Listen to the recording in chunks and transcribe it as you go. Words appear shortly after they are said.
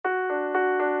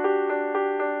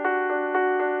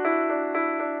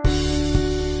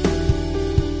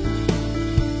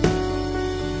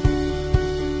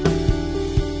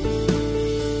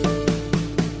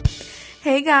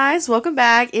Hey guys, welcome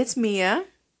back. It's Mia.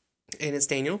 And it's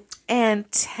Daniel.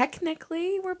 And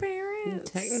technically, we're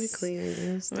parents. Technically, I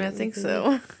guess. I think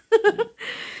so.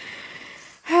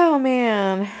 Oh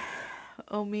man.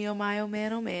 Oh me, oh my, oh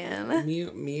man, oh man. Me,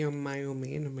 oh my, oh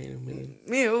man, oh man, oh man.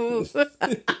 Mew.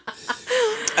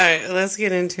 Alright, let's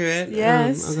get into it.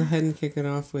 Yes. I'll go ahead and kick it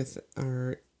off with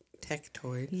our tech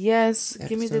toy. Yes,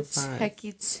 give me the Episode 5.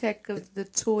 techie tech of the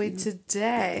toy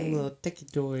today. A little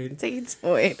techie toy. Techie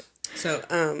toy. So,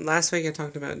 last week I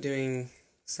talked about doing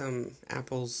some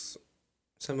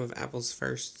of Apple's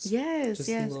firsts. Yes, Just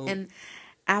yes. a little And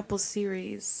Apple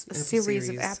series. A series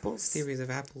of apples. Series of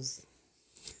apples.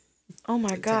 Oh my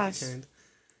The gosh. techie kind.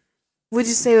 Would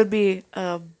you say it would be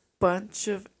a bunch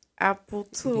of apple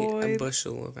toys? A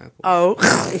bushel of apples. Oh.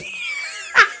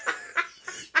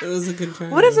 It was a good try.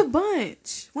 What is a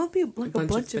bunch? What would be like a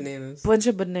bunch of bananas? Bunch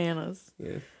of bananas.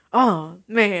 Yeah. Oh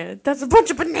man, that's a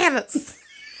bunch of bananas.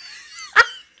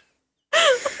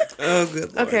 Oh,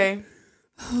 good Lord. Okay.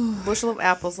 Bushel of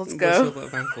apples. Let's go. Bushel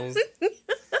of apples.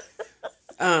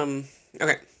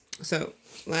 Okay. So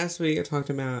last week I talked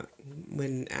about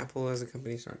when Apple as a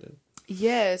company started.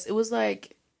 Yes, it was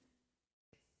like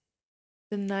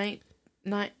the night.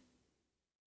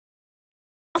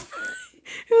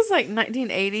 It was like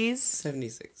 1980s.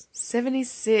 76.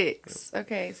 76.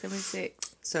 Okay,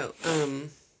 76. So,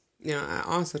 we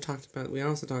also talked about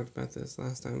this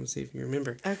last time. See if you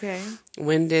remember. Okay.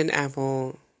 When did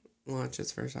Apple launch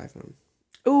its first iPhone?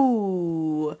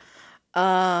 Ooh.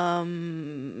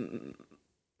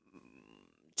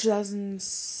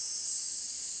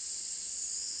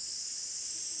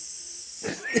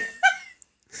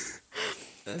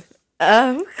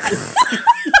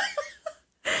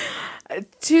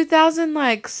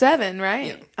 2007, right?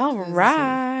 Yeah. All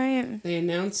right. They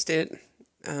announced it.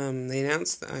 They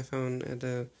announced the iPhone at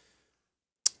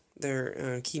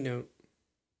their keynote,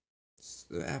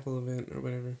 the Apple event or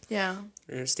whatever. Yeah.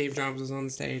 Steve Jobs was on the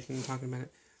stage and talking about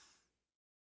it.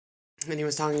 And he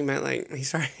was talking about, like, he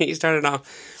started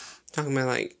off talking about,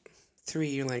 like,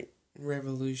 3, like,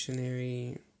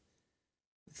 revolutionary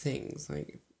things,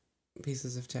 like,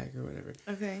 pieces of tech or whatever.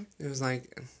 Okay. It was,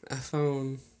 like, a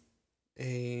phone,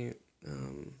 a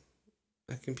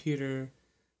computer,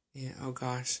 yeah, oh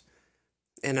gosh,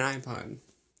 and an iPod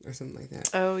or something like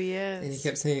that. Oh, yes. And he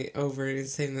kept saying over and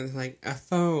saying that, like, a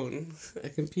phone, a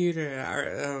computer,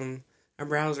 or, a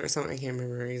browser or something. I can't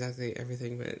remember exactly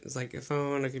everything, but it's like a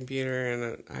phone, a computer, and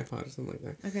an iPod or something like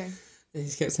that. Okay. And he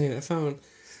just kept saying a phone.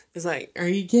 It's like, are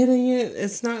you getting it?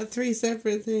 It's not 3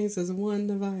 separate things. It's one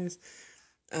device.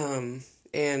 And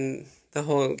the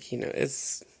whole keynote,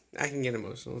 I can get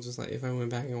emotional just like if I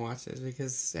went back and watched it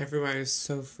because everybody was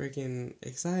so freaking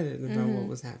excited about what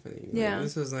was happening. Like, Yeah.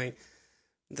 This was like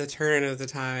the turn of the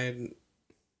tide,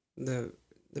 the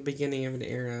beginning of an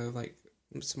era of like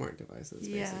smart devices,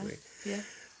 basically. Yeah.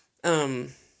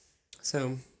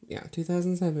 So,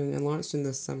 2007, and launched in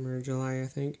the summer, July, I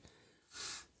think,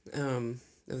 of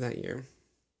that year.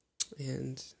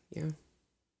 And,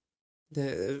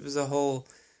 it was a whole,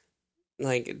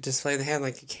 like, display. They had,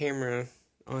 like, a camera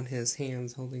on his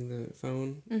hands holding the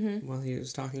phone while he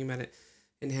was talking about it,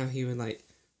 and how he would, like,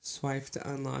 swipe to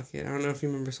unlock it. I don't know if you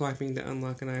remember swiping to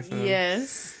unlock an iPhone.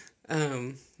 Yes.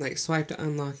 Like, swipe to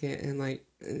unlock it, and, like,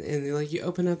 and like, you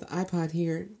open up the iPod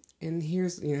here, and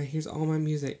here's all my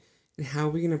music. And how are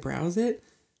we going to browse it?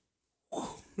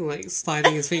 Like,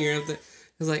 sliding his finger up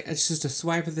it's like, it's just a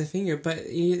swipe of the finger. But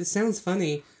it sounds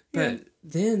funny. But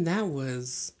then that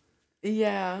was...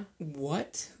 Yeah.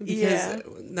 What? Because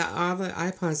all the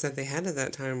iPods that they had at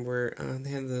that time were...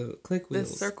 they had the click wheels.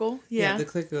 The circle? Yeah. The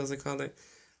click wheels, they called it.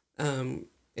 And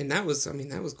that was...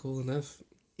 that was cool enough.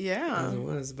 Yeah. As it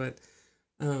was. But...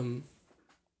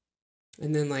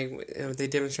 And then, like, they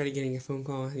demonstrated getting a phone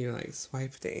call, and you, like,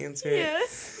 swipe to answer it.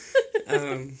 Yes.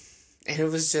 And it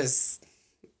was just,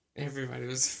 everybody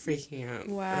was freaking out.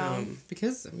 Wow.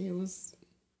 Because, it was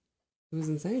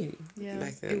insane. Yeah.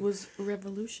 Back then. It was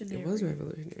revolutionary. It was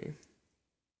revolutionary.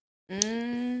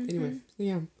 Mm-hmm. Anyway,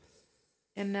 yeah.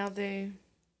 And now they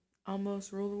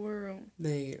almost rule the world.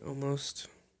 They almost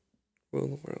rule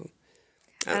the world.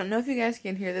 I don't know if you guys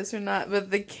can hear this or not,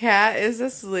 but the cat is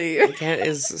asleep. The cat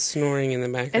is snoring in the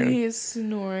background. And he is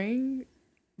snoring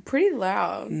pretty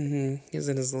loud. Mm-hmm. He's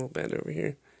in his little bed over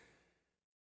here.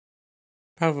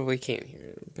 Probably can't hear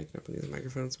it picking up with these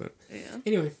microphones, but... Yeah.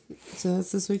 Anyway, so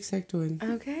that's this week's Sectoid.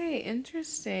 Okay,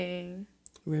 interesting.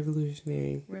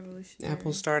 Revolutionary.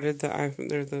 Apple started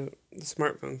the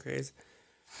smartphone craze.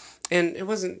 And it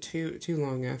wasn't too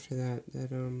long after that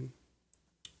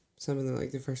some of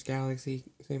the first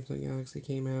Samsung Galaxy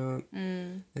came out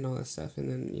and all that stuff, and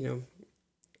then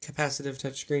capacitive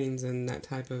touchscreens and that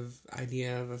type of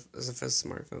idea of as if a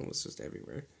smartphone was just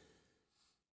everywhere.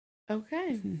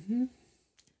 Okay. Mm-hmm.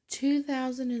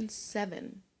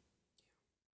 2007.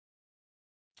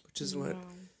 Which is what? Wow.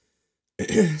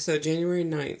 So January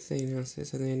 9th they announced it.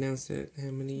 So they announced it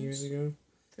how many years ago?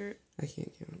 I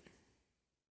can't count.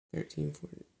 13,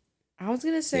 14. I was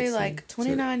going to say 16. like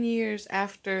 29 years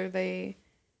after they...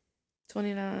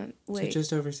 29... Wait. So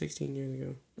just over 16 years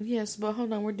ago. Yes, but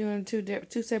hold on. We're doing two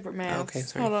separate maths. Oh, okay,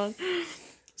 sorry. Hold on.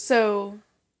 So,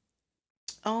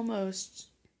 almost...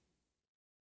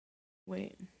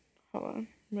 Wait. Hold on.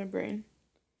 My brain.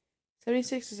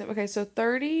 76 is... Okay, so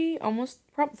 30... Almost...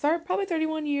 Probably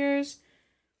 31 years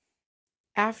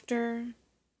after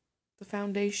the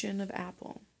foundation of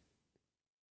Apple.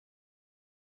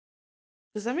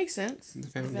 Does that make sense? The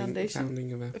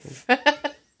founding of Apple.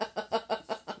 Foundation.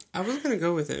 I was going to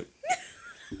go with it.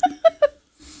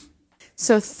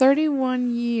 So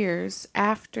 31 years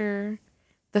after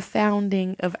the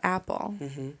founding of Apple,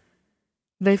 Mm-hmm.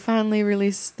 they finally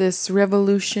released this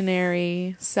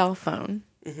revolutionary cell phone.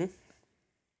 Mm-hmm.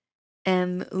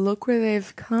 And look where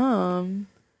they've come.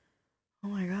 Oh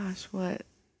my gosh, what?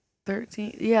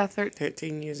 13? Yeah,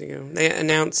 13 years ago. They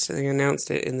announced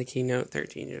it in the keynote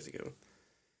 13 years ago.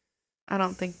 I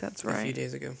don't think that's right. A few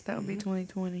days ago. That would be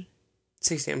 2020.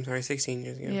 16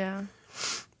 years ago. Yeah.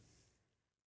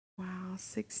 Wow,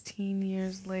 16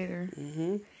 years later.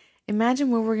 Mm-hmm. Imagine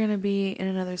where we're going to be in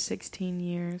another 16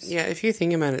 years. Yeah, if you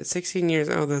think about it, 16 years,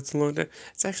 that's a long time.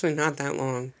 It's actually not that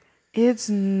long. It's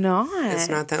not. It's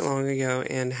not that long ago,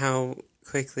 and how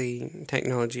quickly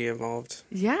technology evolved.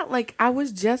 Yeah, like I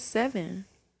was just 7.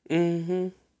 Mm-hmm.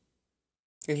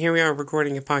 And here we are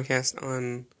recording a podcast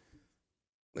on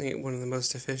one of the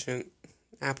most efficient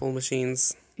Apple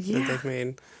machines that they've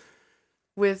made.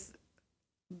 With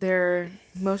their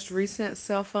most recent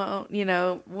cell phone,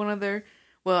 one of their,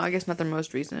 well, I guess not their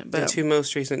most recent, but The two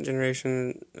most recent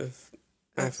generation of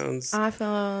iPhones.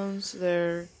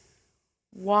 Their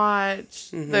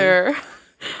watch, Mhm. their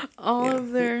all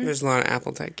of their There's a lot of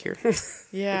Apple tech here.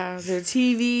 their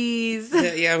TVs.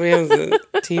 yeah, we have the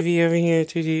TV over here,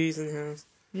 2 TVs in the house.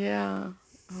 Yeah.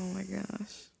 Oh my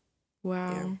gosh.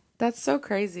 Wow. Yeah. That's so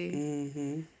crazy.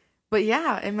 Mm-hmm. But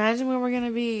yeah, imagine where we're going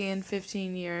to be in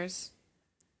 15 years.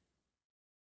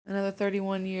 Another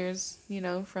 31 years,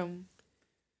 from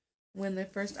when the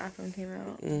first iPhone came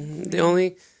out. Mm-hmm. The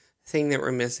only thing that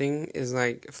we're missing is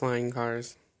like flying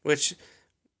cars, which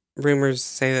rumors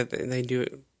say that they do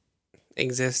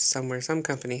exist somewhere. Some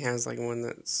company has like one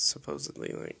that's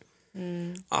supposedly like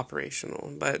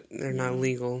operational, but they're not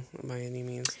legal by any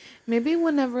means. Maybe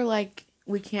whenever like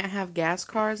we can't have gas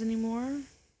cars anymore,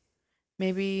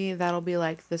 maybe that'll be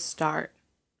like the start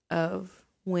of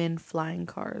when flying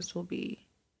cars will be.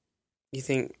 You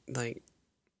think like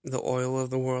the oil of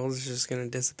the world is just going to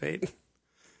dissipate?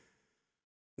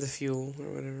 The fuel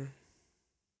or whatever?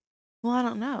 Well, I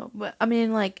don't know. But I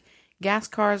mean, like, gas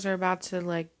cars are about to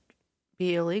like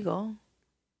be illegal.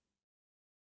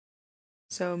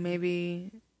 So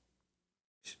maybe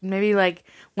like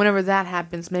whenever that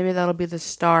happens, maybe that'll be the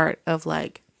start of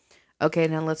like, okay,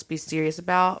 now let's be serious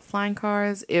about flying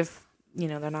cars if,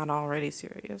 they're not already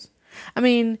serious. I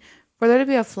mean, for there to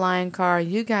be a flying car,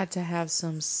 you got to have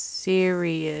some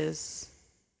serious,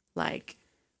 like,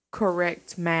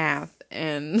 correct math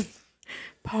and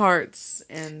parts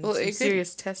and some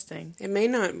serious testing. It may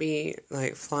not be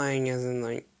like flying as in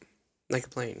like a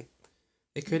plane.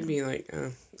 It could be like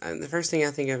the first thing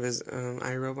I think of is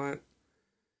iRobot.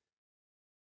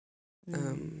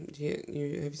 Have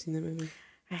you seen that movie?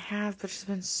 I have, but it's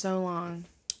been so long.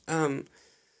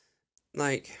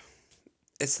 Like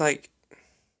it's like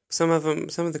some of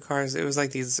the cars. It was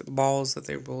like these balls that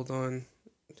they rolled on,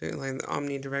 like the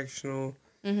omnidirectional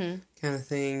kind of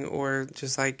thing, or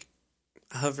just like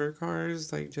hover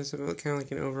cars, like just kind of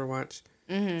like an Overwatch.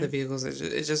 The vehicles,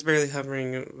 it's just barely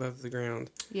hovering above the ground.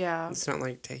 Yeah, it's not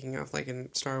like taking off like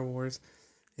in Star Wars.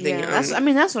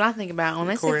 That's what I think about when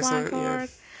they say flying cars. Yeah.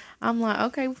 I'm like,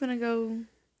 okay, we're gonna go.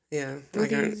 Yeah,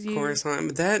 like on Coruscant.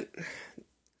 But that,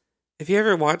 if you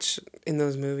ever watch in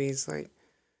those movies, like,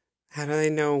 how do they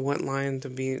know what line to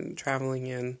be traveling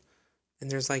in? And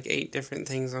there's like 8 different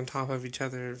things on top of each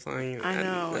other flying. I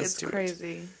know, it's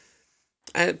crazy.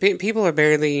 People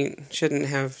shouldn't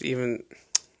have even.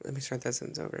 Let me start that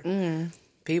sentence over.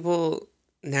 People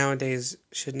nowadays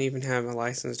shouldn't even have a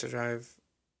license to drive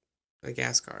a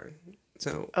gas car.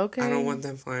 So I don't want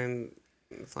them flying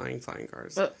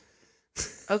cars. But,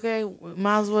 okay,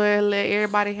 might as well let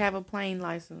everybody have a plane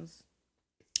license.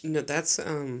 No, that's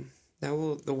the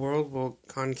world will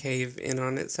concave in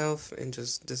on itself and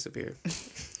just disappear.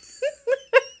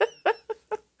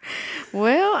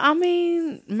 Well, I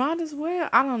mean, might as well.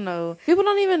 I don't know. People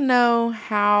don't even know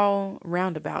how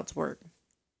roundabouts work.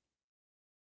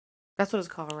 That's what it's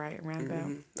called, right?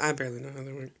 Roundabout. I barely know how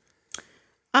they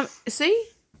work. See?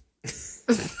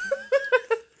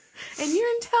 And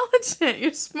you're intelligent.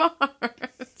 You're smart.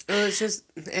 Oh, it's just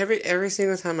every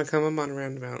single time I come up on a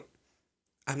roundabout,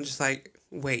 I'm just like,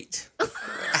 wait,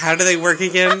 how do they work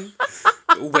again?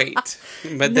 Wait,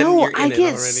 but then No, you're I in it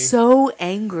get already. so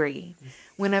angry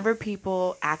whenever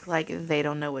people act like they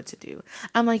don't know what to do.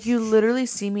 I'm like, you literally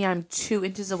see me. I'm 2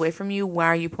 inches away from you. Why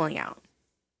are you pulling out?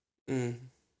 Mm.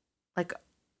 Like,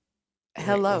 Like,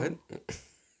 hello. what?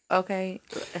 Okay.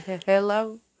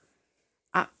 Hello.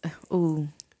 I, ooh.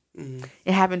 Mm.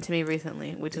 It happened to me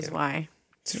recently, which is Yeah. why,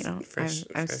 It's you know, fresh.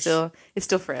 I'm still, it's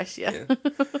still fresh. Yeah. Yeah.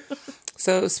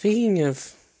 So speaking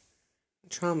of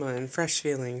trauma and fresh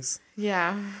feelings,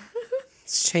 Yeah.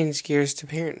 let's change gears to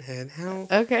parenthood.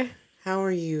 Okay. How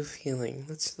are you feeling?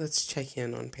 Let's check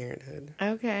in on parenthood.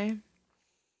 Okay.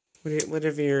 What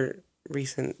are your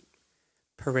recent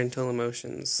parental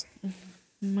emotions?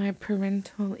 My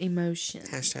parental emotions.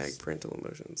 Hashtag parental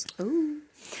emotions. Ooh.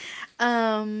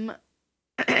 Um,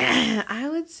 I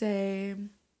would say,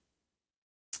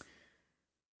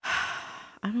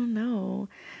 I don't know.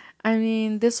 I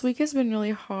mean, this week has been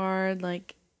really hard,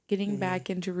 like getting back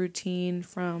into routine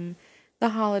from the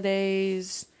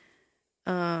holidays.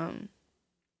 Um,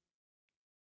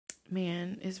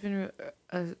 man, it's been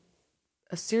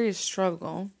a serious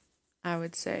struggle, I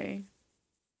would say.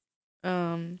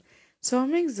 Um, so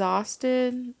I'm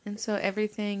exhausted, and so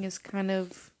everything is kind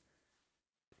of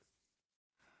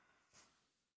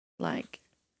like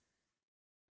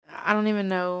I don't even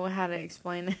know how to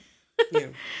explain it. Yeah.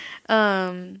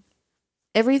 Um,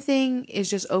 everything is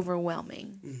just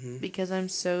overwhelming Mm-hmm. because I'm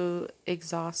so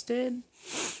exhausted.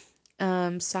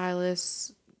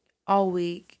 Silas all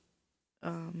week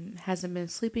hasn't been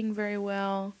sleeping very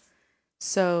well.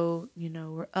 So,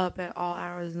 we're up at all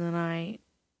hours of the night,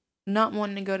 not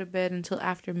wanting to go to bed until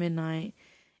after midnight,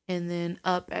 and then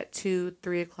up at 2,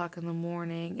 3 o'clock in the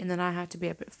morning, and then I have to be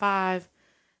up at 5.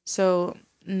 So,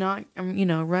 not,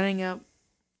 running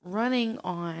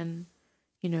on,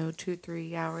 2,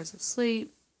 3 hours of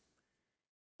sleep.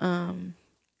 Um,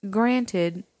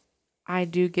 Granted, I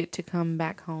do get to come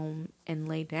back home and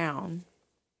lay down.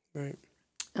 Right.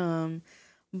 Um,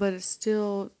 but it's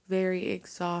still very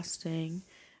exhausting.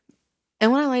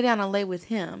 And when I lay down, I lay with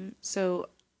him. So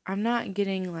I'm not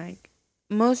getting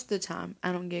most of the time,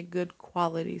 I don't get good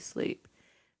quality sleep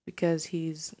because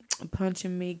he's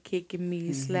punching me, kicking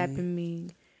me, slapping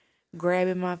me,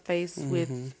 grabbing my face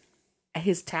with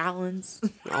his talons.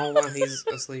 All while he's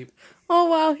asleep. All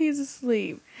while he's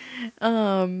asleep.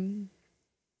 And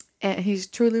he's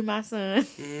truly my son.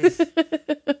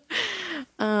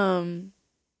 um,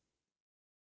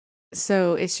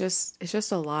 so it's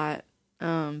just a lot.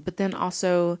 But then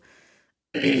also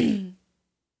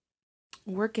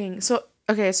working. So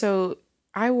okay, so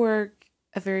I work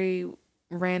a very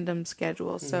random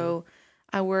schedule. So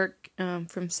I work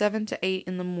from 7 to 8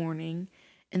 in the morning,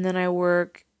 and then I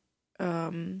work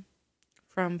from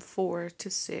 4 to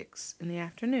 6 in the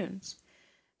afternoons.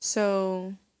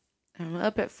 So I'm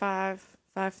up at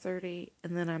 5:30,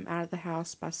 and then I'm out of the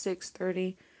house by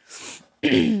 6:30,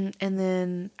 and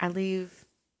then I leave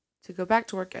to go back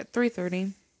to work at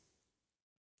 3:30.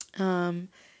 Um,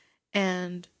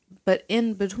 and but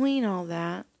in between all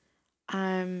that,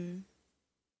 I'm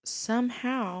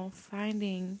somehow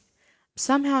getting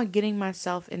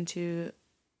myself into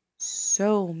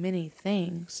so many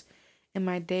things, and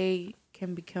my day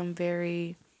can become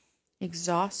very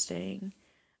exhausting.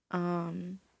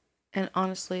 And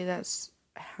honestly, that's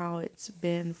how it's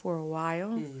been for a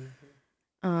while.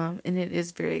 And it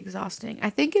is very exhausting. I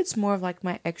think it's more of like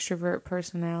my extrovert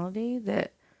personality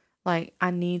that, like,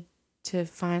 I need to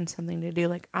find something to do.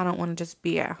 Like, I don't want to just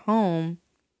be at home,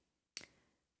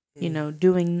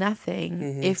 doing nothing.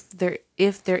 If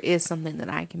there is something that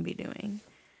I can be doing.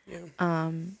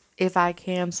 Yeah. If I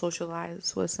can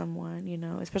socialize with someone,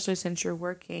 especially since you're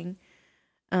working.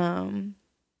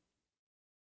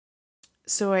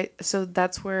 So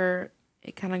that's where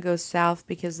it kind of goes south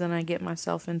because then I get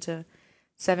myself into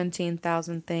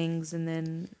 17,000 things, and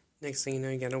then Next thing you know,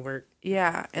 you gotta work.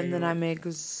 yeah, and then I'm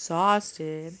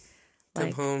exhausted.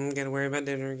 Come home, gotta worry about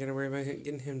dinner, gotta worry about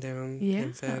getting him down,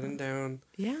 him fed and down.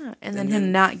 Yeah, and then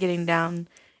him not getting down,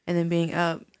 and then being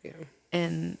up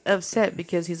and upset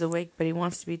because he's awake, but he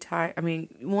wants to be tired. I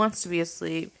mean, wants to be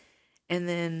asleep, and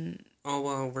then all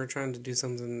while we're trying to do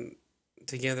something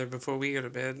together before we go to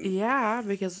bed. Yeah,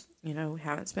 because we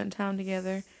haven't spent time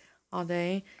together all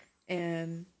day,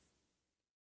 and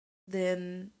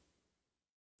then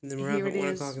And then we're up at 1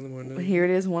 o'clock in the morning. Here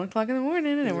it is, 1 o'clock in the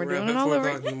morning, and we're doing it all over.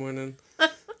 4 o'clock in the morning.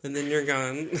 And then you're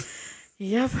gone.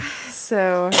 Yep.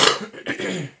 So,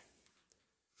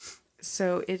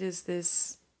 so it is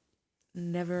this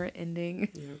never-ending.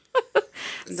 Yeah.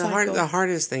 The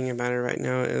hardest thing about it right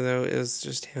now, though, is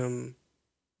just him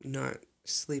not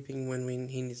sleeping when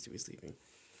he needs to be sleeping.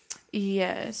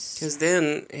 Yes. Because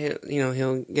then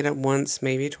he'll get up once,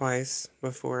 maybe twice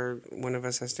before one of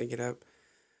us has to get up,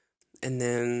 and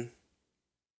then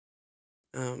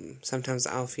sometimes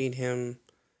I'll feed him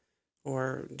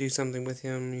or do something with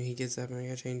him. He gets up and I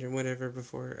gotta change him, whatever,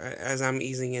 before as I'm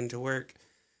easing into work,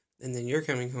 and then you're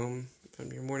coming home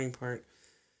from your morning part,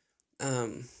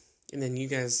 and then you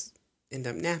guys end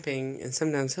up napping, and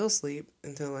sometimes he'll sleep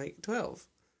until like 12.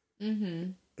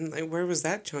 Mm-hmm. And like, where was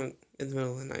that chunk in the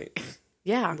middle of the night?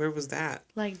 Yeah. Where was that?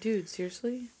 Like, dude,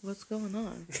 seriously? What's going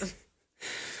on?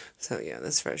 So, yeah,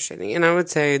 that's frustrating. And I would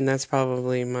say that's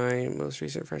probably my most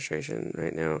recent frustration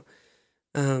right now,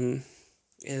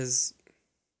 is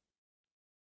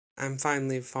I'm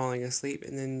finally falling asleep,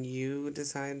 and then you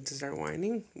decide to start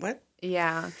whining? What?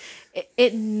 Yeah.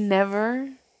 It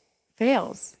never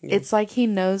fails. Yeah. It's like he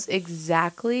knows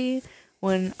exactly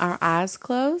when our eyes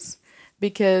close,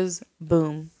 because,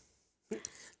 boom.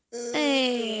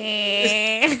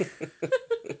 Hey.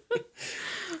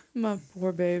 My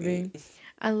poor baby.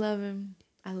 I love him.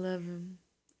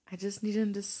 I just need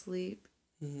him to sleep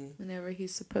whenever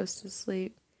he's supposed to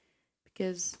sleep,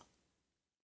 because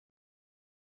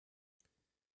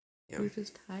we're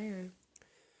just tired.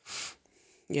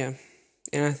 Yeah.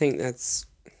 And I think that's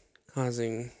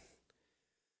causing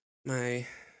my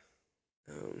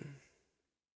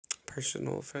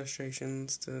personal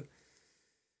frustrations to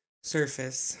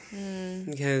surface.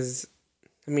 Because,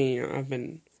 I mean, I've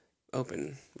been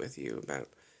open with you about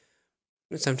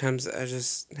sometimes I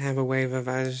just have a wave of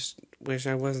I just wish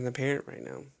I wasn't a parent right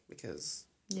now, because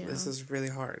this is really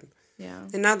hard. Yeah.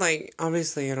 And not like,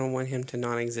 obviously I don't want him to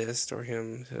not exist or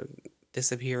him to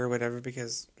disappear or whatever,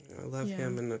 because I love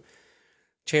him and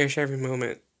cherish every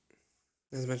moment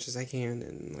as much as I can,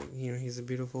 and like, he's a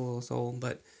beautiful little soul,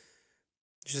 but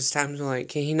there's just times where, like,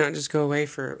 can he not just go away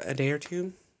for a day or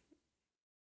two?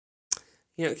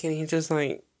 Can he just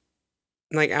like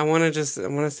I want to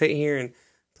sit here and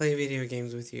play video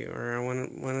games with you, or I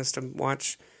want us to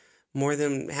watch more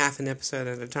than half an episode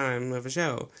at a time of a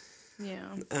show.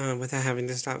 Yeah. Without having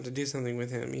to stop to do something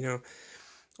with him,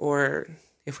 or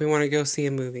if we want to go see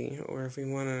a movie, or if we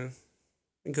want to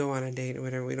go on a date or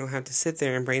whatever, we don't have to sit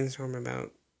there and brainstorm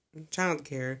about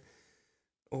childcare,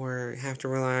 or have to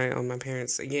rely on my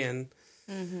parents again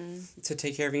to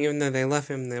take care of him. Even though they love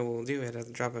him, they will do it at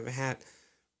the drop of a hat.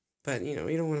 But, you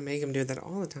don't want to make him do that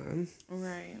all the time.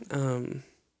 Right.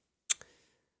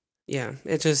 Yeah,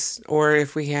 it just, or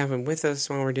if we have him with us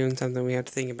while we're doing something, we have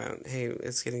to think about, hey,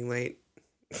 it's getting late,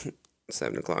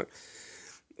 7 o'clock.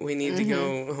 We need to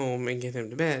go home and get him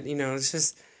to bed. It's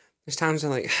just, there's times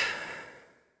where, like,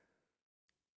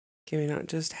 can we not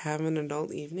just have an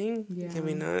adult evening? Yeah. Can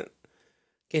we not,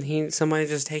 somebody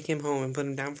just take him home and put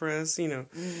him down for us,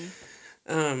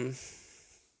 And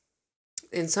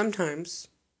sometimes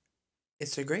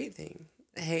it's a great thing.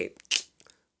 Hey,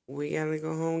 we gotta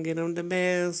go home and get him to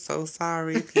bed. So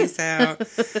sorry. Peace out.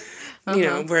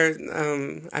 Where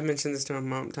I mentioned this to my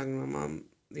mom, talking to my mom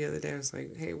the other day. I was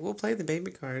like, hey, we'll play the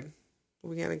baby card.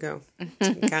 We gotta go.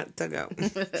 Got to go.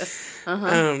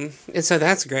 And so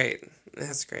that's great.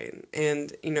 That's great.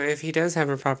 And, if he does have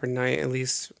a proper night, at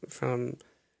least from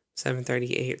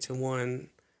 7:38 to 1,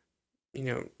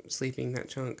 sleeping that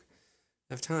chunk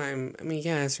of time, I mean,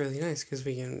 yeah, it's really nice because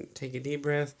we can take a deep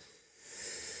breath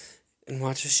and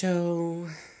watch a show,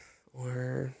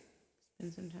 or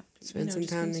spend some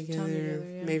time together.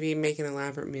 Yeah. Maybe make an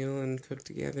elaborate meal and cook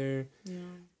together.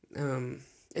 Yeah.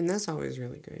 And that's always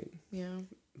really great. Yeah.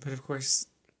 But of course,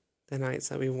 the nights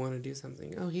that we want to do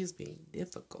something, he's being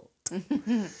difficult.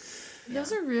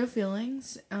 Those are real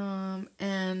feelings,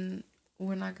 and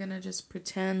we're not gonna just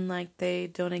pretend like they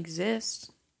don't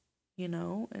exist,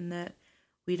 and that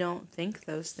we don't think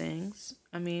those things.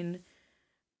 I mean,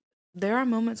 there are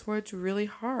moments where it's really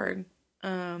hard.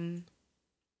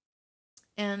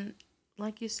 And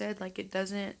like you said, like, it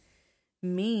doesn't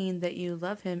mean that you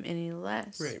love him any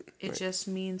less. Right. It just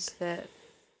means that,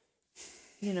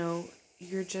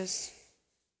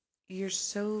 you're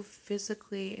so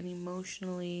physically and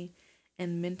emotionally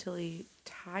and mentally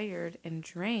tired and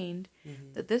drained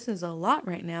that this is a lot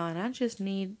right now, and I just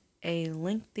need a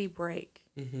lengthy break.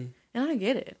 And I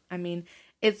get it. I mean,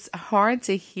 it's hard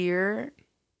to hear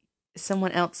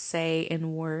someone else say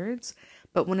in words,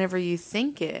 but whenever you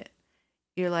think it,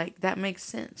 you're like, that makes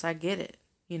sense. I get it.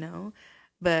 you know,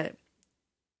 but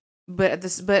but at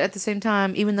the same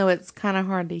time, even though it's kind of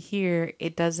hard to hear,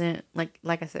 it doesn't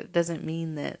like I said, it doesn't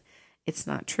mean that it's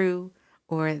not true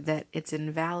or that it's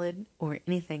invalid or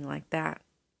anything like that.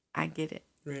 I get it.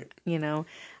 Right. You know,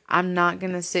 I'm not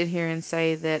going to sit here and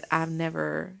say that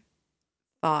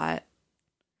thought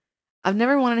I've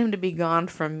never wanted him to be gone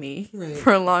from me Right.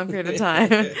 for a long period of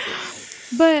time.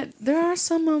 But there are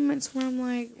some moments where I'm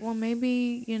like, well,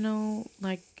 maybe, you know,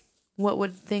 like what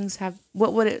would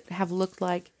it have looked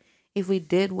like if we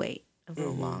did wait a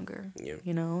little longer? Yeah.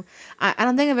 You know, I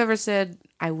don't think I've ever said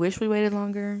I wish we waited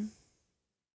longer.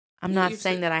 I'm not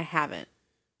saying that I haven't,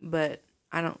 but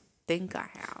I don't think I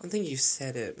have. I think you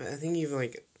said it, but I think you've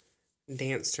like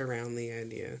danced around the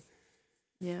idea.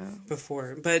 Yeah.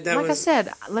 Before, but like I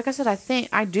said,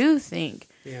 I do think,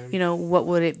 yeah. you know, what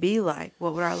would it be like?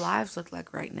 What would our lives look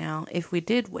like right now if we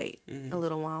did wait Mm-hmm. a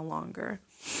little while longer?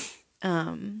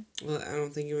 Well, I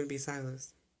don't think it would be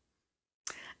Silas.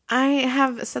 I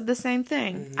have said the same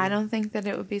thing. Mm-hmm. I don't think that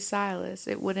it would be Silas.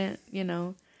 It wouldn't, you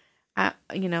know, I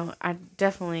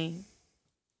definitely,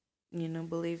 you know,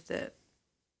 believe that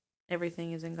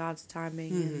everything is in God's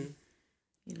timing and,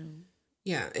 you know.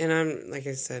 Yeah, and I'm, like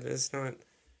I said, it's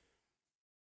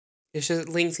just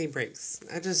lengthy breaks.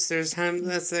 There's times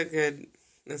that's a good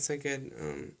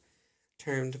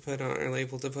term to put on, or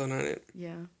label to put on it.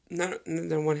 Yeah.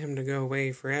 Don't want him to go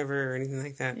away forever or anything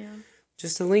like that. Yeah.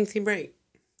 Just a lengthy break.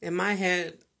 In my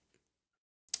head,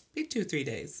 be 2-3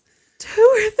 days. 2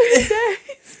 or 3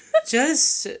 days.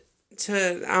 Just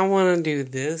I want to do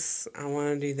this. I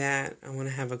want to do that. I want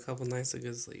to have a couple nights of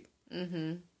good sleep.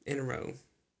 Mm-hmm. In a row.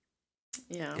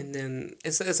 Yeah. And then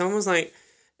it's almost like,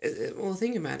 well,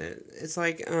 think about it. It's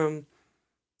like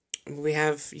we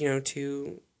have, you know,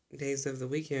 2 days of the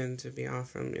weekend to be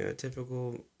off from, you know, a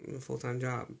typical full-time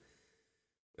job.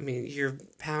 I mean, you're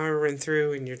powering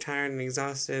through and you're tired and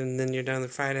exhausted, and then you're done the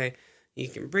Friday. You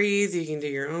can breathe. You can do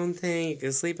your own thing. You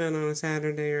can sleep in on a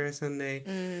Saturday or a Sunday.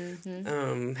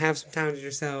 Mm-hmm. Have some time to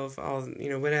yourself. All, you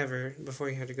know, whatever, before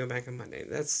you have to go back on Monday.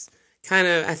 That's kind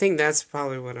of, I think that's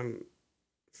probably what I'm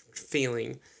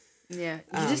feeling. Yeah,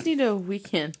 you just need a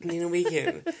weekend. Need a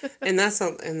weekend, and that's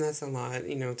a lot,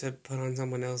 you know, to put on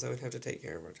someone else that would have to take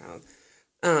care of our child.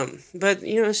 But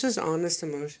you know, it's just honest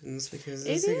emotions because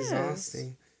it's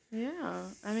exhausting. Yeah,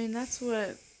 I mean that's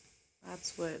what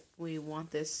we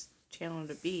want this channel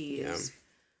to be, is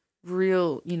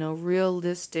real, you know,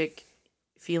 realistic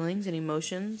feelings and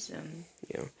emotions, and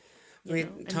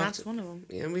and that's one of them.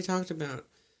 Yeah, we talked about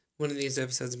one of these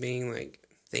episodes being like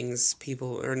things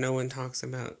people or no one talks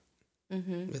about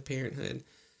with parenthood,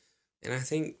 and I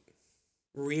think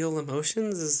real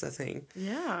emotions is the thing.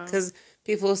 Yeah, because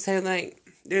people say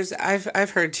like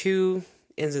I've heard 2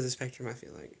 ends of the spectrum. I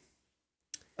feel like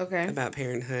about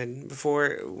parenthood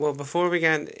before we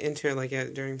got into it, like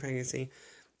during pregnancy,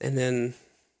 and then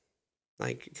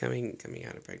like coming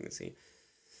out of pregnancy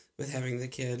with having the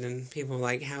kid, and people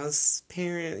like, how's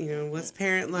parent, you know, what's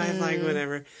parent life like,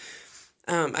 whatever.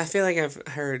 I feel like I've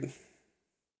heard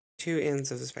 2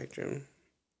 ends of the spectrum.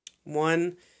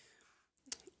 One,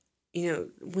 you know,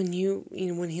 when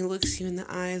he looks you in the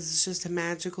eyes, it's just a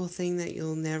magical thing that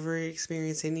you'll never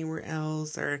experience anywhere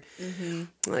else. Or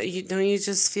you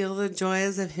just feel the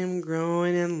joys of him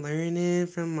growing and learning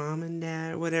from mom and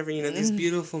dad, whatever, you know, these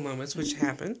beautiful moments which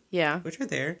happen, which are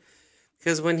there.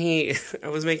 Because when I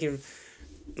was making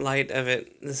light of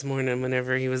it this morning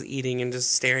whenever he was eating and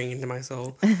just staring into my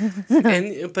soul,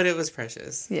 but it was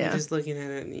precious. You're just looking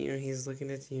at it, and you know, he's looking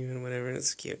at you and whatever, and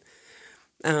it's cute.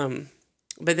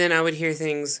 But then I would hear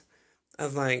things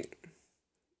of like,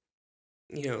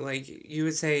 you know, like you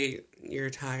would say you're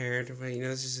tired, but you know,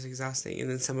 it's just exhausting, and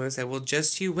then someone would say, well,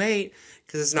 just you wait,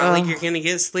 because it's not like you're gonna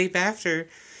get sleep after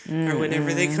or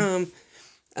whenever they come.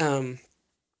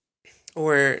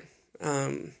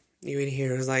 You would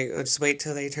hear it was like, oh, just wait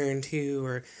till they turn 2,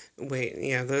 or wait,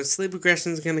 yeah, the sleep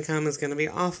regression's gonna come, it's gonna be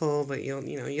awful, but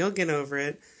you'll get over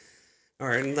it.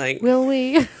 Or like, will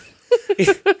we?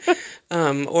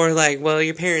 Or like, well,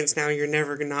 your parents now, you're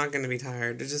never not gonna be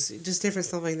tired. Just different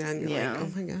stuff like that, and you're like,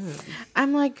 oh my god.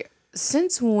 I'm like,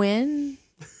 since when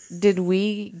did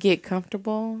we get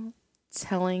comfortable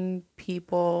telling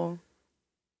people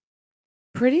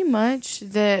pretty much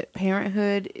that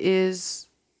parenthood is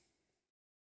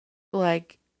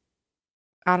like,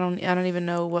 I don't even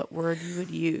know what word you would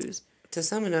use. To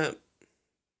sum it up,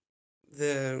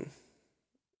 the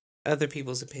other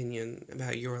people's opinion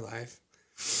about your life.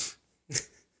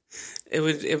 It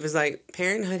was like,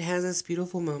 parenthood has its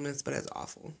beautiful moments, but it's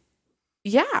awful.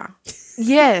 Yeah.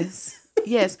 Yes.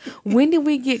 Yes. When did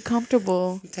we get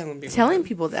comfortable telling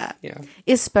people that? Yeah.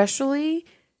 Especially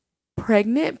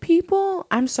pregnant people,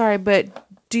 I'm sorry, but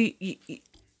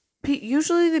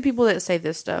usually the people that say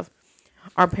this stuff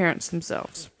are parents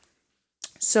themselves.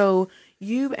 So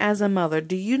you as a mother,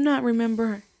 do you not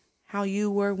remember how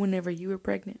you were whenever you were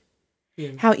pregnant?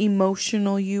 Yeah. How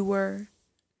emotional you were?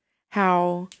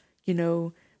 How,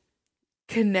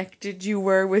 connected you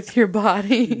were with your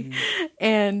body?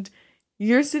 And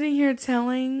you're sitting here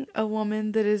telling a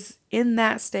woman that is in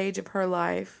that stage of her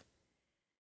life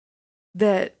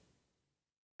that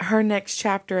her next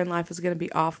chapter in life is going to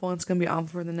be awful, and it's going to be awful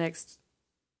for the next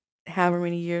however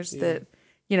many years that,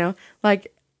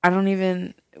 like, I don't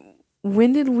even,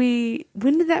 when did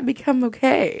that become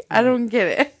okay? I don't get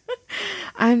it.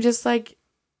 I'm just like,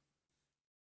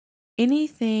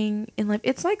 anything in life,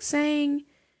 it's like saying,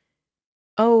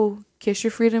 oh, kiss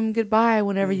your freedom goodbye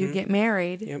whenever you get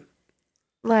married. Yep.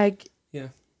 Like, yeah.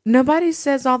 Nobody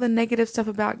says all the negative stuff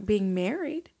about being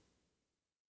married.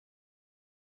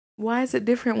 Why is it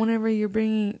different whenever you're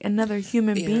bringing another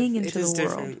human being into the world?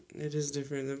 Different. It is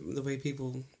different. The way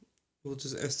people will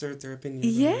just assert their opinions.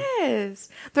 Yes.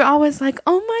 They're always like,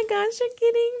 oh my gosh, you're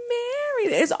getting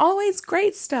married. It's always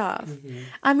great stuff.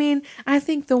 I mean, I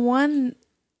think the one,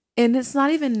 and it's not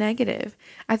even negative,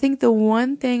 I think the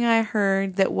one thing I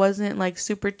heard that wasn't like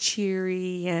super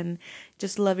cheery and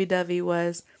just lovey-dovey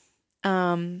was,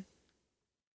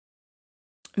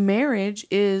 marriage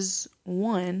is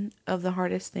one of the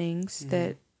hardest things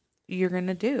that you're going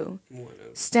to do.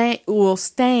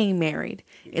 Staying married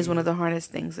is one of the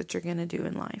hardest things that you're going to do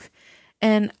in life.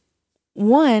 And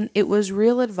one, it was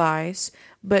real advice,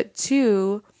 but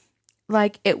two,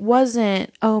 like, it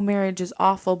wasn't, oh, marriage is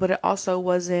awful, but it also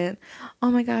wasn't, oh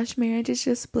my gosh, marriage is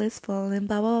just blissful and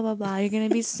blah, blah, blah, blah. You're going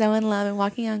to be so in love and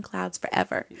walking on clouds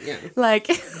forever. Yeah. Like,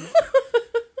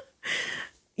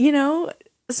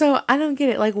 so I don't get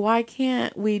it. Like, why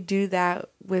can't we do that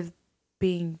with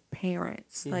being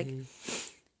parents? Like,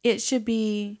 we should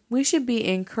be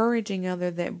encouraging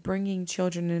that bringing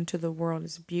children into the world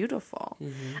is beautiful.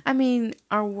 I mean,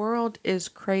 our world is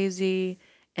crazy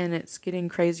and it's getting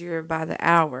crazier by the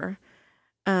hour.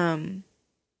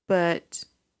 But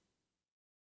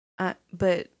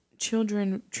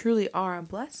children truly are a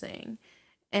blessing.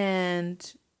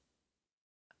 And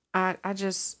I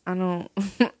don't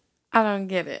I don't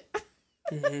get it.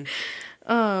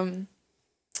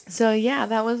 So yeah,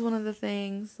 that was one of the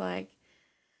things, like,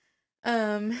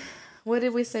 what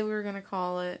did we say we were gonna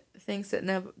call it? Things that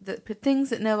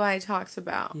nobody talks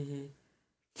about.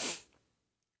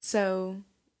 So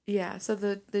yeah, so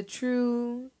the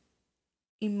true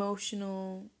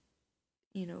emotional,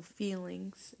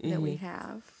 feelings that we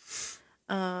have.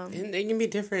 And they can be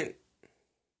different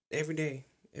every day.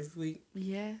 Every week.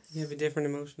 Yes. You have a different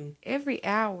emotion. Every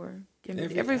hour.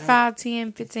 Every 5,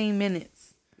 10, 15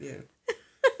 minutes. Yeah.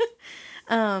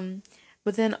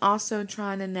 But then also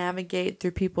trying to navigate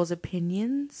through people's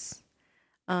opinions,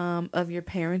 of your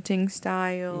parenting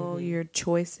style, your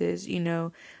choices,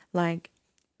 like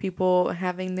people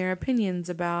having their opinions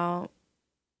about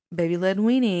baby-led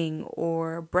weaning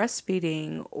or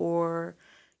breastfeeding or,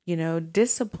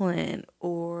 discipline,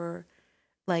 or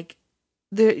like,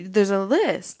 there's a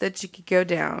list that you could go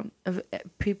down of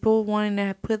people wanting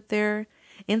to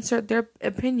insert their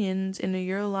opinions into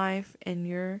your life and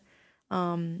your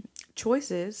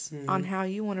choices on how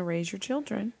you want to raise your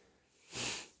children.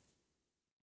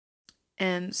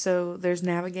 And so there's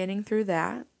navigating through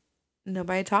that.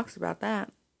 Nobody talks about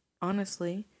that,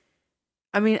 honestly.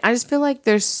 I mean, I just feel like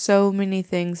there's so many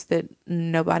things that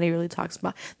nobody really talks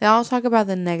about. They all talk about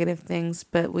the negative things,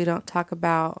 but we don't talk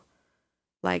about,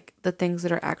 like, the things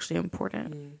that are actually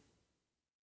important.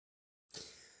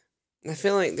 I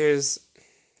feel like there's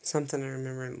something I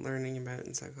remember learning about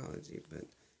in psychology, but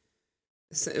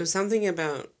it was something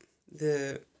about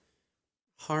the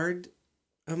hard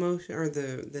emotion or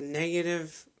the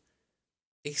negative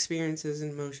experiences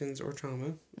and emotions or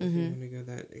trauma, if you want to go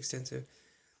that extensive,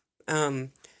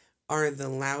 are the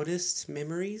loudest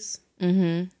memories.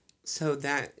 So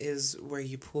that is where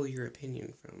you pull your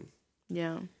opinion from.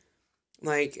 Yeah.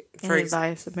 Like, for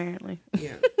advice, apparently.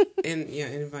 Yeah. And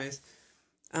advice.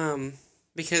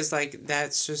 Because, like,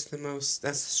 that's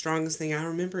the strongest thing I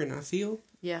remember and I feel.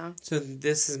 Yeah. So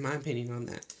this is my opinion on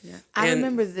that. Yeah. I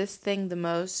remember this thing the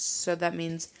most, so that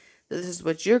means this is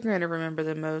what you're going to remember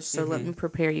the most, so let me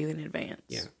prepare you in advance.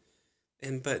 Yeah.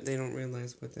 But they don't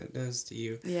realize what that does to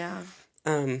you. Yeah.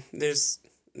 There's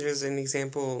an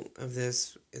example of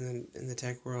this in the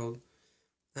tech world.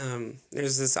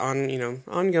 There's this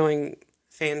ongoing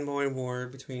fanboy war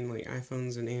between, like,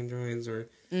 iPhones and Androids, or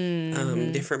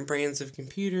different brands of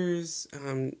computers,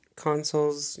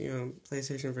 consoles,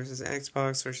 PlayStation versus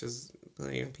Xbox versus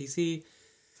playing on PC.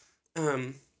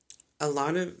 A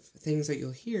lot of things that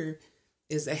you'll hear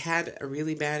is they had a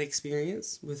really bad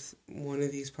experience with one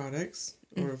of these products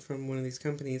or from one of these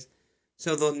companies,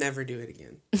 so they'll never do it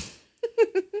again.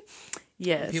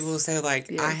 Yes. People will say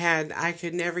like, Yes. I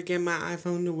could never get my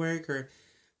iPhone to work, or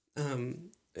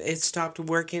it stopped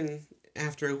working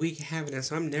after a week of having it,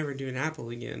 so I'm never doing Apple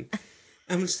again.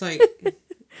 I'm just like,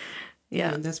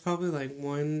 Yeah. that's probably like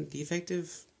one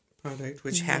defective product,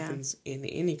 which Yeah. happens in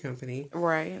any company,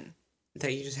 Right.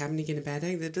 that you just happen to get a bad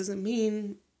egg. That doesn't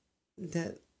mean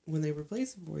that when they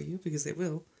replace it for you, because they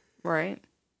will, Right.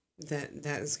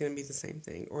 that is going to be the same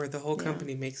thing. Or the whole Yeah.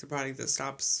 company makes a product that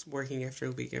stops working after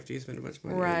a week after you spend a bunch of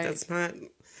money. Right. That's not.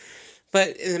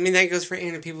 But I mean, that goes for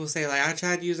Android. People say like, I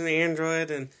tried using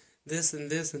Android and this and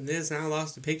this and this, and I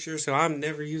lost a picture, so I'm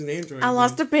never using Android. I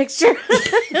lost a picture.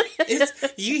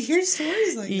 You hear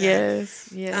stories like that. Yes.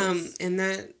 Yes. And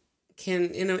that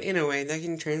can, in a way, that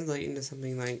can translate into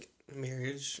something like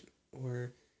marriage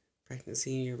or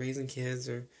pregnancy or raising kids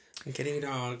or getting a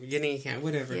dog or getting a cat,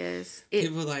 whatever. Yes.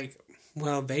 People like,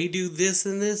 well, they do this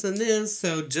and this and this,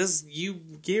 so just you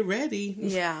get ready.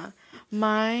 Yeah.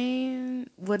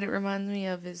 What it reminds me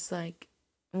of is like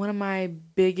one of my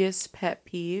biggest pet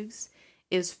peeves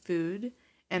is food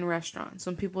and restaurants.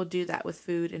 When people do that with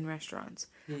food and restaurants.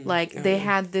 Like they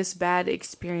had this bad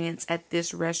experience at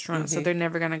this restaurant, so they're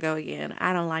never going to go again.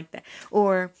 I don't like that.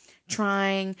 Or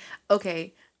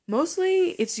okay, mostly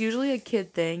it's usually a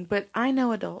kid thing, but I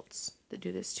know adults that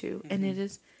do this too. And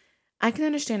I can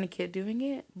understand a kid doing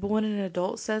it, but when an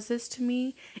adult says this to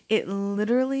me, it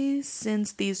literally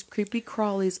sends these creepy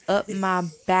crawlies up my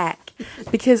back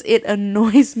because it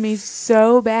annoys me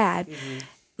so bad.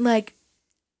 Like,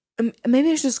 maybe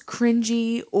it's just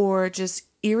cringy or just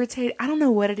irritated. I don't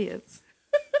know what it is.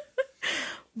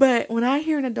 But when I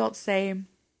hear an adult say,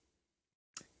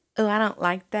 "Oh, I don't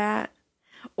like that,"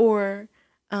 or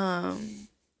I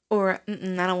don't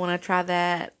want to try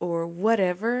that, or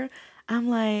whatever, I'm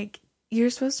like, you're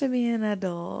supposed to be an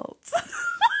adult.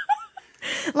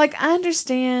 Like, I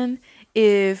understand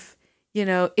if,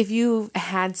 if you've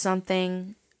had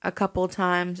something a couple of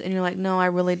times and you're like, no, I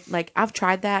really, like, I've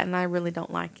tried that and I really don't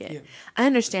like it. Yeah. I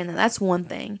understand that. That's one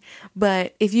thing.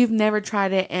 But if you've never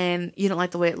tried it and you don't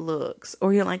like the way it looks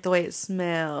or you don't like the way it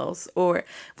smells,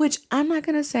 which I'm not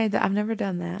going to say that I've never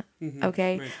done that.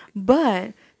 Okay. Right.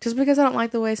 But just because I don't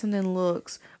like the way something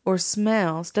looks or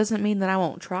smells doesn't mean that I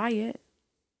won't try it.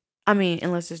 I mean,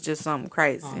 unless it's just something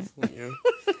crazy. Awful, yeah.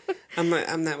 I'm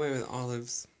that way with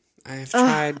olives. I've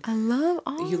tried. I love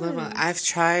olives. You love olives. I've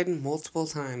tried multiple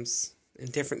times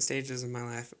in different stages of my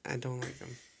life. I don't like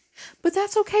them. But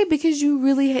that's okay because you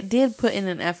really did put in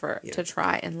an effort to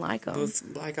try and like them.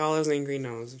 Both black olives and green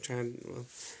olives. I've tried. Well,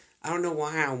 I don't know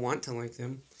why I want to like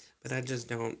them, but I just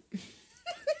don't.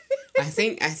 I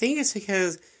think it's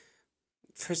because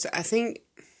I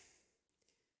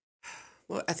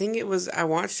think it was, I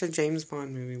watched a James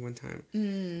Bond movie one time,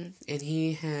 and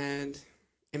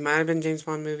it might have been James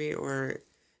Bond movie, or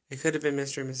it could have been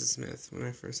Mr. and Mrs. Smith when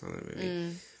I first saw that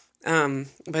movie.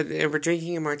 But they were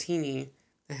drinking a martini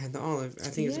that had the olive. I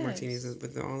think it's a martini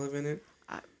with the olive in it.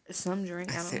 Some drink,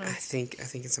 I don't know. I think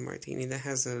it's a martini that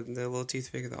has the little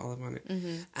toothpick of the olive on it.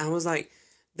 I was like,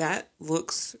 that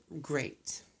looks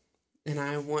great, and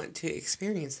I want to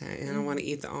experience that, and I want to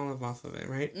eat the olive off of it,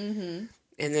 right?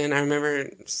 And then I remember,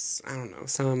 I don't know,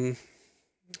 some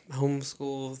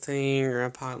homeschool thing or a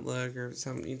potluck or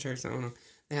something in church, I don't know.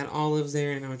 They had olives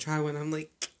there, and I would try one. I'm like,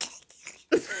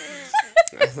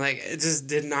 it just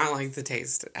did not like the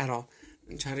taste at all.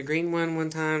 I tried a green one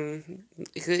time.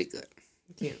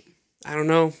 Yeah, I don't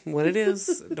know what it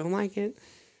is. Don't like it.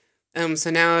 So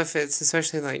now if it's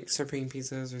especially like Supreme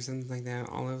pizzas or something like that,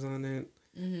 olives on it,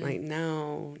 like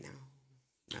no.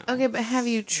 Okay, but have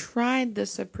you tried the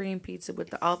Supreme pizza with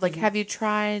the olive? Like, have you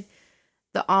tried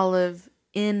the olive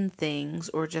in things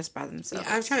or just by themselves?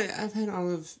 Yeah, I've had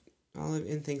olive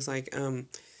in things like the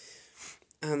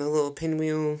little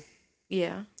pinwheel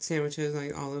sandwiches,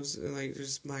 like olives, like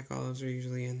just black olives are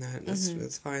usually in that. That's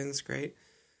fine. That's great.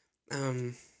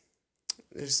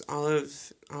 There's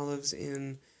olives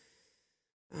in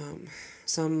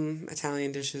some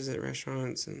Italian dishes at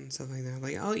restaurants and stuff like that.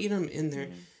 Like, I'll eat them in there.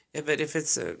 But if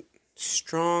it's a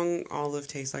strong olive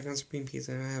taste, like on Supreme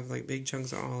Pizza, I have like big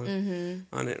chunks of olive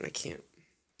on it, and I can't.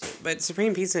 But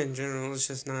Supreme Pizza in general is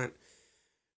just not.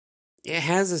 It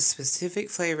has a specific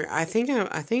flavor. I think I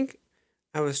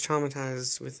was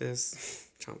traumatized with this.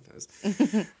 Trying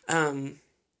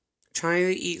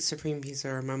to eat Supreme Pizza,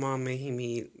 or my mom making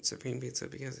me eat Supreme Pizza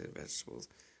because of vegetables.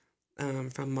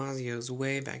 from Mazio's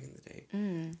way back in the day.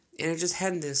 Mm. And it just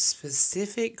had this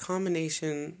specific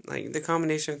combination, like the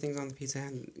combination of things on the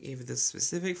pizza gave it this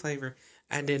specific flavor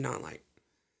I did not like.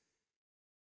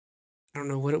 I don't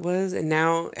know what it was, and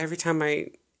now every time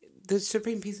the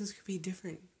Supreme pizzas could be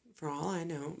different for all I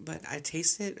know, but I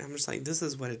taste it, I'm just like, this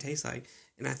is what it tastes like,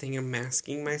 and I think I'm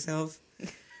masking myself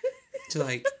to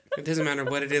like, it doesn't matter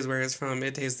what it is, where it's from,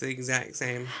 it tastes the exact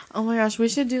same. Oh my gosh, we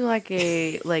should do like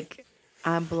a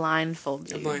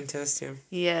blindfold you. A blind test, yeah.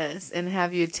 Yes, and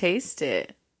have you taste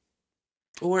it.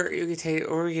 Or we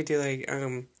could do like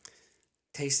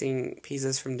tasting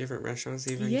pizzas from different restaurants,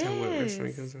 see if I can tell what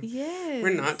restaurant it comes from. Yes.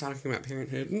 We're not talking about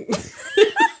parenthood.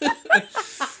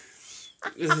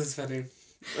 This is funny.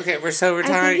 Okay, we're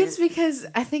talking.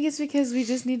 I think it's because we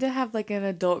just need to have like an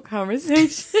adult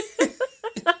conversation.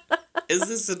 Is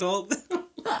this adult?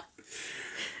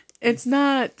 It's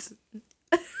not.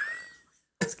 I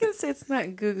was gonna say it's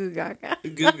not goo goo gaga.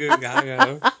 Goo goo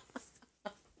gaga.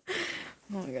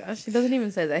 Oh my gosh, he doesn't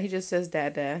even say that. He just says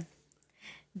dada,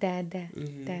 dada,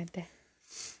 dada.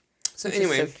 So Which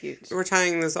anyway, is so cute. we're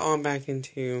tying this all back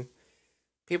into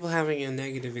people having a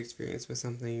negative experience with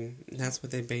something. That's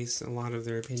what they base a lot of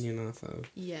their opinion off of.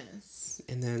 Yes.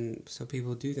 And then so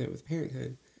people do that with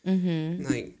parenthood. Mm-hmm.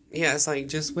 Like, yeah, it's like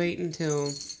just wait until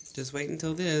this. It's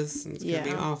gonna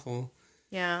be awful.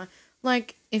 Yeah,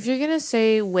 like if you're gonna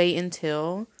say wait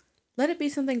until, let it be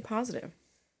something positive.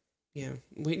 Yeah,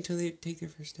 wait until they take their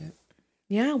first step.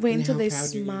 Yeah, wait until they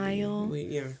smile.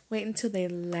 Wait until they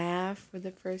laugh for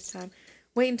the first time.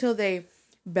 Wait until they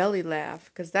belly laugh,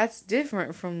 because that's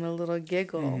different from the little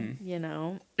giggle, you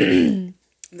know.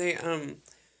 They now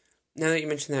that you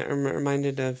mentioned that, I'm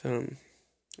reminded of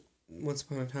Once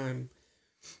Upon a Time,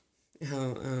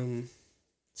 how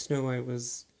Snow White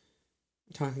was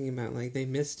talking about like they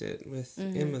missed it with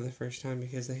Emma the first time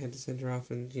because they had to send her off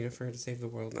and for her to save the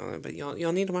world and all that. But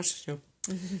y'all need to watch the show.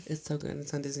 It's so good.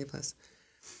 It's on Disney Plus.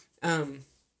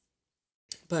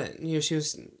 But she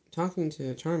was talking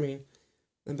to Charming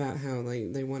about how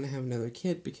like they want to have another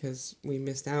kid because we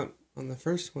missed out on the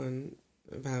first one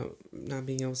about not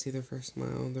being able to see their first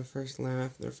smile, their first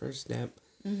laugh, their first step,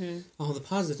 all the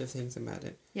positive things about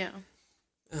it. Yeah.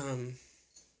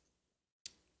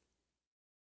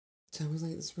 So it was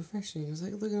like, it's refreshing. It was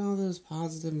like, look at all those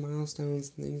positive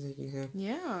milestones and things that you have.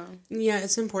 Yeah. Yeah,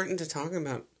 it's important to talk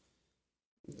about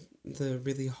the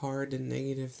really hard and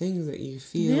negative things that you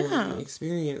feel and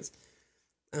experience.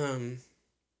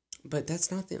 But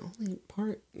that's not the only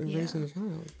part of raising a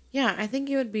child. Yeah, I think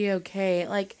it would be okay.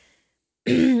 Like,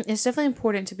 it's definitely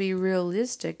important to be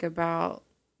realistic about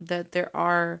that there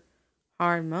are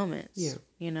hard moments. Yeah.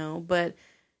 But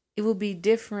it would be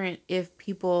different if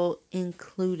people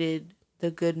included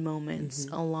the good moments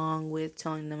along with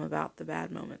telling them about the bad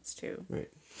moments too. Right.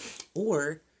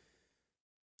 Or,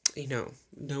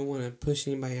 don't want to push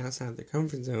anybody outside their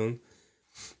comfort zone,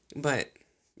 but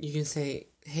you can say,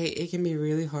 hey, it can be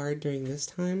really hard during this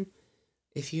time.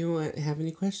 If you have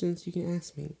any questions, you can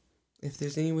ask me. If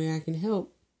there's any way I can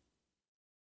help,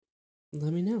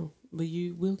 let me know. But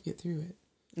you will get through it.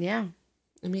 Yeah.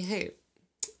 I mean, hey,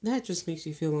 that just makes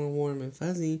you feel all warm and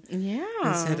fuzzy. Yeah.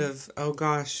 Instead of, oh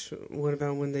gosh, what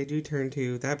about when they do turn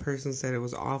 2? That person said it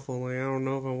was awful. Like, I don't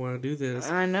know if I want to do this.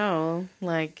 I know.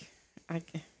 Like,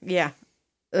 yeah.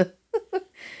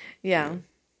 Yeah.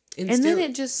 And then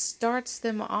it just starts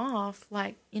them off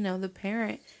like, the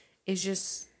parent is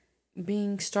just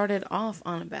being started off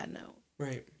on a bad note.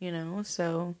 Right.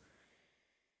 So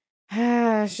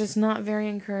it's just not very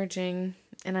encouraging,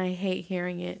 and I hate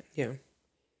hearing it. Yeah.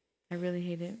 I really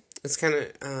hate it. It's kind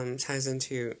of ties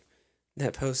into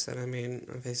that post that I made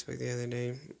on Facebook the other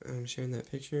day, sharing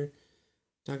that picture,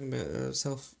 talking about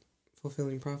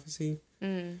self-fulfilling prophecy.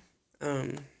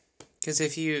 Because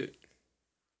if you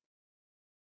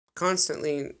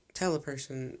constantly tell a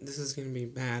person this is going to be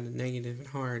bad and negative and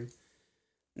hard,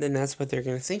 then that's what they're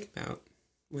going to think about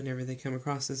whenever they come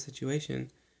across this situation,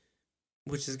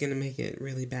 which is going to make it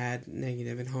really bad,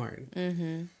 negative, and hard.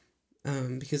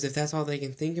 Because if that's all they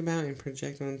can think about and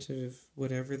project onto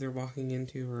whatever they're walking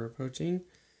into or approaching,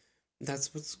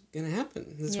 that's what's going to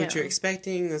happen. That's what you're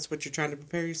expecting. That's what you're trying to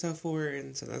prepare yourself for.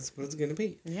 And so that's what it's going to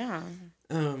be. Yeah.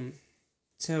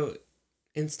 So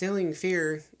instilling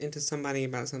fear into somebody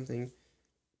about something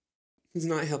is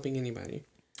not helping anybody.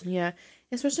 Yeah.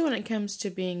 Especially when it comes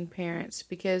to being parents,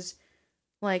 because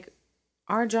like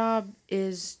our job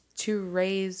is to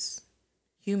raise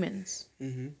humans.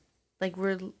 Like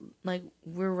we're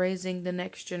raising the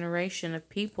next generation of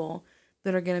people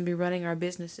that are going to be running our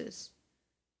businesses,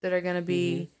 that are going to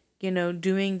be,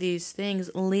 doing these things,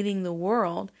 leading the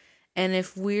world. And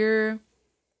if we're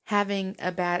having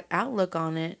a bad outlook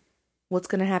on it, what's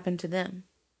going to happen to them?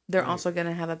 They're Right. also going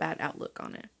to have a bad outlook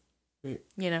on it. Right.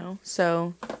 You know?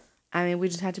 So, I mean, we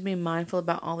just have to be mindful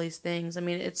about all these things. I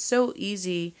mean, it's so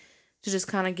easy to just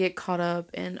kind of get caught up.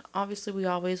 And obviously, we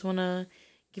always want to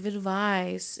give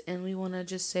advice. And we want to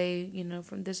just say, you know,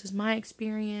 from this is my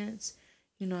experience.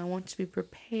 You know, I want to be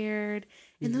prepared.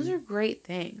 And those are great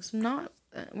things.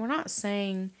 We're not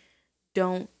saying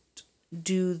don't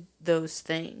do those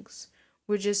things.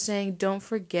 We're just saying don't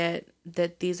forget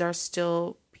that these are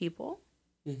still people,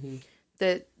 Mm-hmm.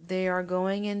 that they are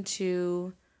going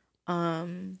into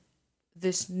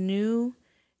this new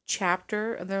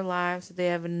chapter of their lives. They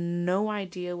have no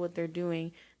idea what they're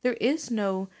doing. There is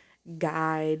no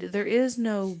guide, there is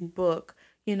no book.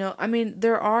 You know, I mean,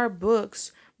 there are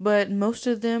books, but most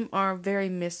of them are very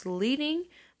misleading.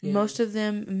 Yeah. Most of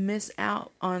them miss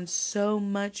out on so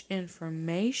much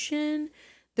information.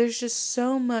 There's just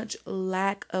so much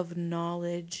lack of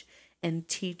knowledge and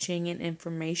teaching and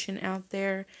information out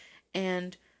there.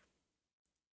 And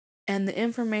the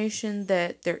information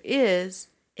that there is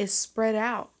spread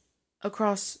out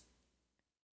across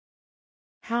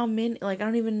how many, like, I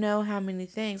don't even know how many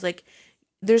things. Like,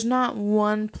 there's not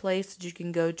one place that you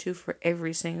can go to for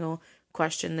every single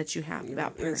question that you have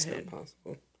about It's parenthood. not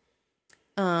possible.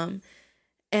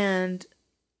 And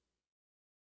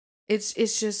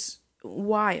it's just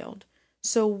wild.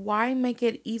 So why make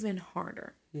it even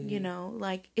harder? You know,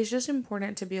 like, it's just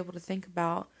important to be able to think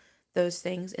about those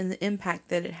things and the impact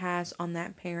that it has on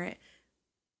that parent,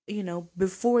 you know,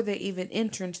 before they even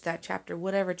enter into that chapter,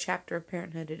 whatever chapter of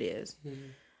parenthood it is.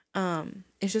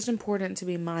 It's just important to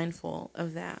be mindful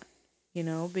of that, you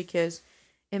know, because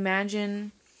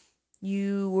imagine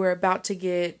you were about to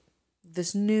get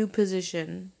this new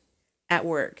position at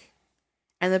work,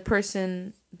 and the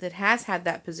person that has had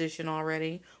that position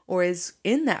already or is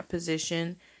in that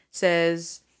position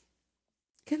says,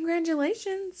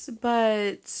 congratulations,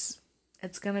 but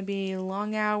it's going to be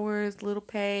long hours, little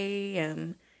pay,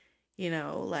 and, you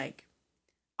know, like,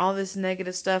 all this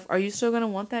negative stuff. Are you still going to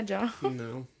want that job?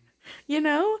 No. You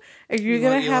know? Are you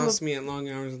going to have lost me at long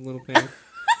hours and little pay.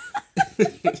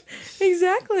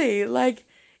 Exactly. Like,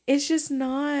 it's just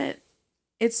not,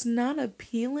 it's not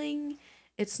appealing.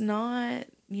 It's not,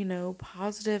 you know,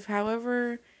 positive.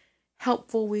 However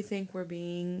helpful we think we're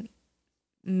being,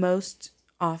 most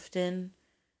often,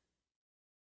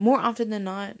 more often than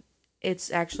not, it's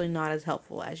actually not as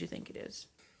helpful as you think it is.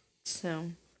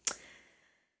 So,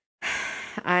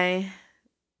 I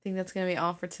think that's gonna be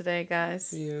all for today,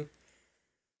 guys. Yeah.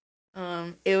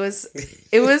 It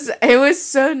was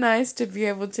so nice to be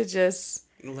able to just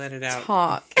Let it out.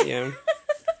 talk. Yeah.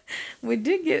 We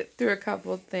did get through a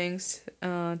couple of things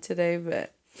today,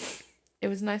 but it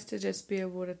was nice to just be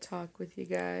able to talk with you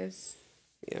guys.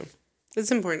 Yeah. It's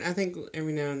important. I think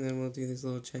every now and then we'll do these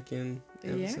little check-in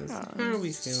episodes. Yeah. How are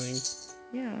we feeling?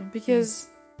 Yeah, because,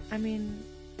 I mean,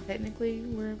 technically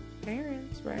we're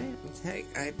parents, right?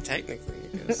 Technically,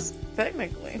 I guess.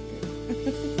 Technically.